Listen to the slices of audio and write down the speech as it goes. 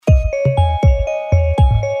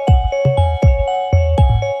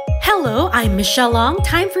Michelle Long.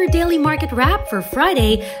 Time for a daily market wrap for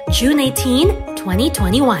Friday, June 18,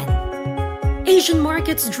 2021. Asian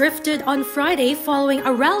markets drifted on Friday following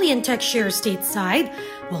a rally in tech shares stateside,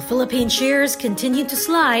 while Philippine shares continued to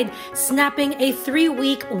slide, snapping a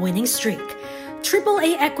 3-week winning streak.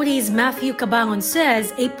 AAA Equities' Matthew Cabangon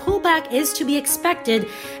says a pullback is to be expected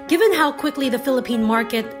given how quickly the Philippine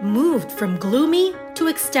market moved from gloomy to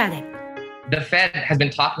ecstatic. The Fed has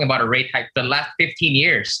been talking about a rate hike for the last 15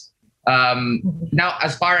 years. Now,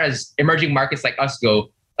 as far as emerging markets like us go,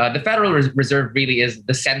 the Federal Reserve really is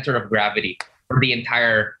the center of gravity for the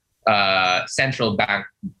entire central bank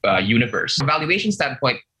universe. From a valuation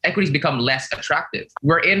standpoint, equities become less attractive.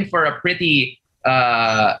 We're in for a pretty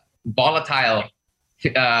volatile few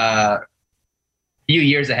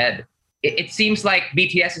years ahead. It seems like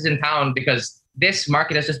BTS is in town because this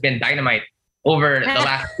market has just been dynamite over the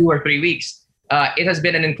last 2 or 3 weeks. It has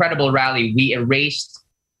been an incredible rally. We erased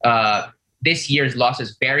this year's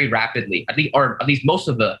losses very rapidly, at least most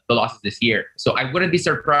of the losses this year. So I wouldn't be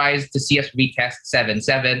surprised to see us retest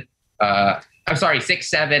 6-7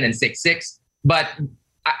 and 6-6, but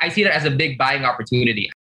I see that as a big buying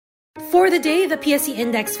opportunity. For the day, the PSE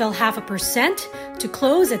index fell 0.5% to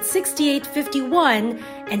close at 68.51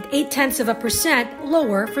 and 0.8%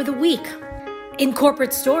 lower for the week. In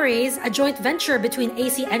corporate stories, a joint venture between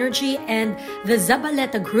AC Energy and the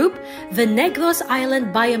Zabaleta Group, the Negros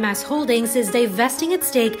Island Biomass Holdings is divesting its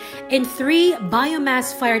stake in 3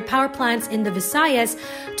 biomass-fired power plants in the Visayas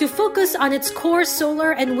to focus on its core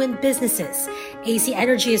solar and wind businesses. AC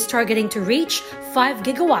Energy is targeting to reach 5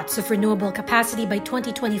 gigawatts of renewable capacity by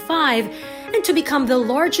 2025 and to become the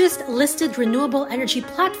largest listed renewable energy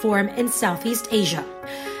platform in Southeast Asia.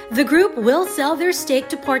 The group will sell their stake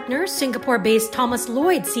to partner Singapore-based Thomas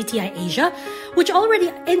Lloyd CTI Asia, which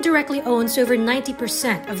already indirectly owns over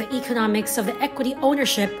 90% of the economics of the equity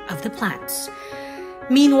ownership of the plants.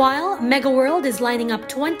 Meanwhile, MegaWorld is lining up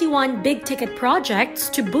 21 big-ticket projects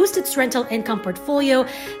to boost its rental income portfolio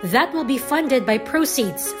that will be funded by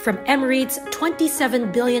proceeds from MREIT's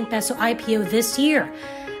 27 billion peso IPO this year.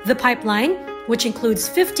 The pipeline, which includes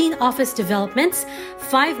 15 office developments,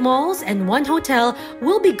 5 malls, and 1 hotel,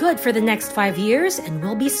 will be good for the next 5 years and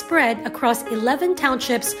will be spread across 11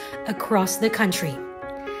 townships across the country.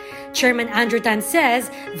 Chairman Andrew Tan says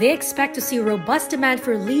they expect to see robust demand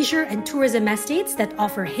for leisure and tourism estates that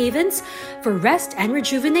offer havens for rest and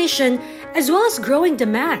rejuvenation, as well as growing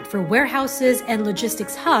demand for warehouses and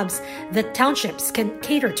logistics hubs that townships can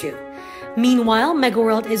cater to. Meanwhile,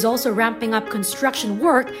 MegaWorld is also ramping up construction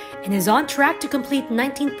work and is on track to complete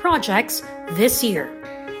 19 projects this year.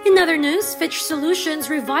 In other news, Fitch Solutions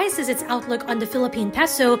revises its outlook on the Philippine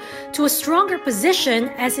peso to a stronger position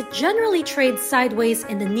as it generally trades sideways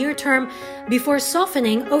in the near term before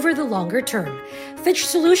softening over the longer term. Fitch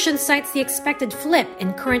Solutions cites the expected flip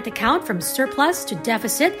in current account from surplus to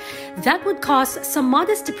deficit that would cause some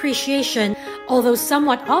modest depreciation, although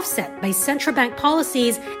somewhat offset by central bank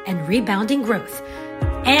policies and rebounding growth.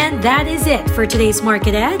 And that is it for today's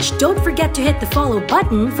Market Edge. Don't forget to hit the follow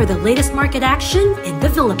button for the latest market action in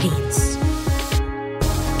the Philippines.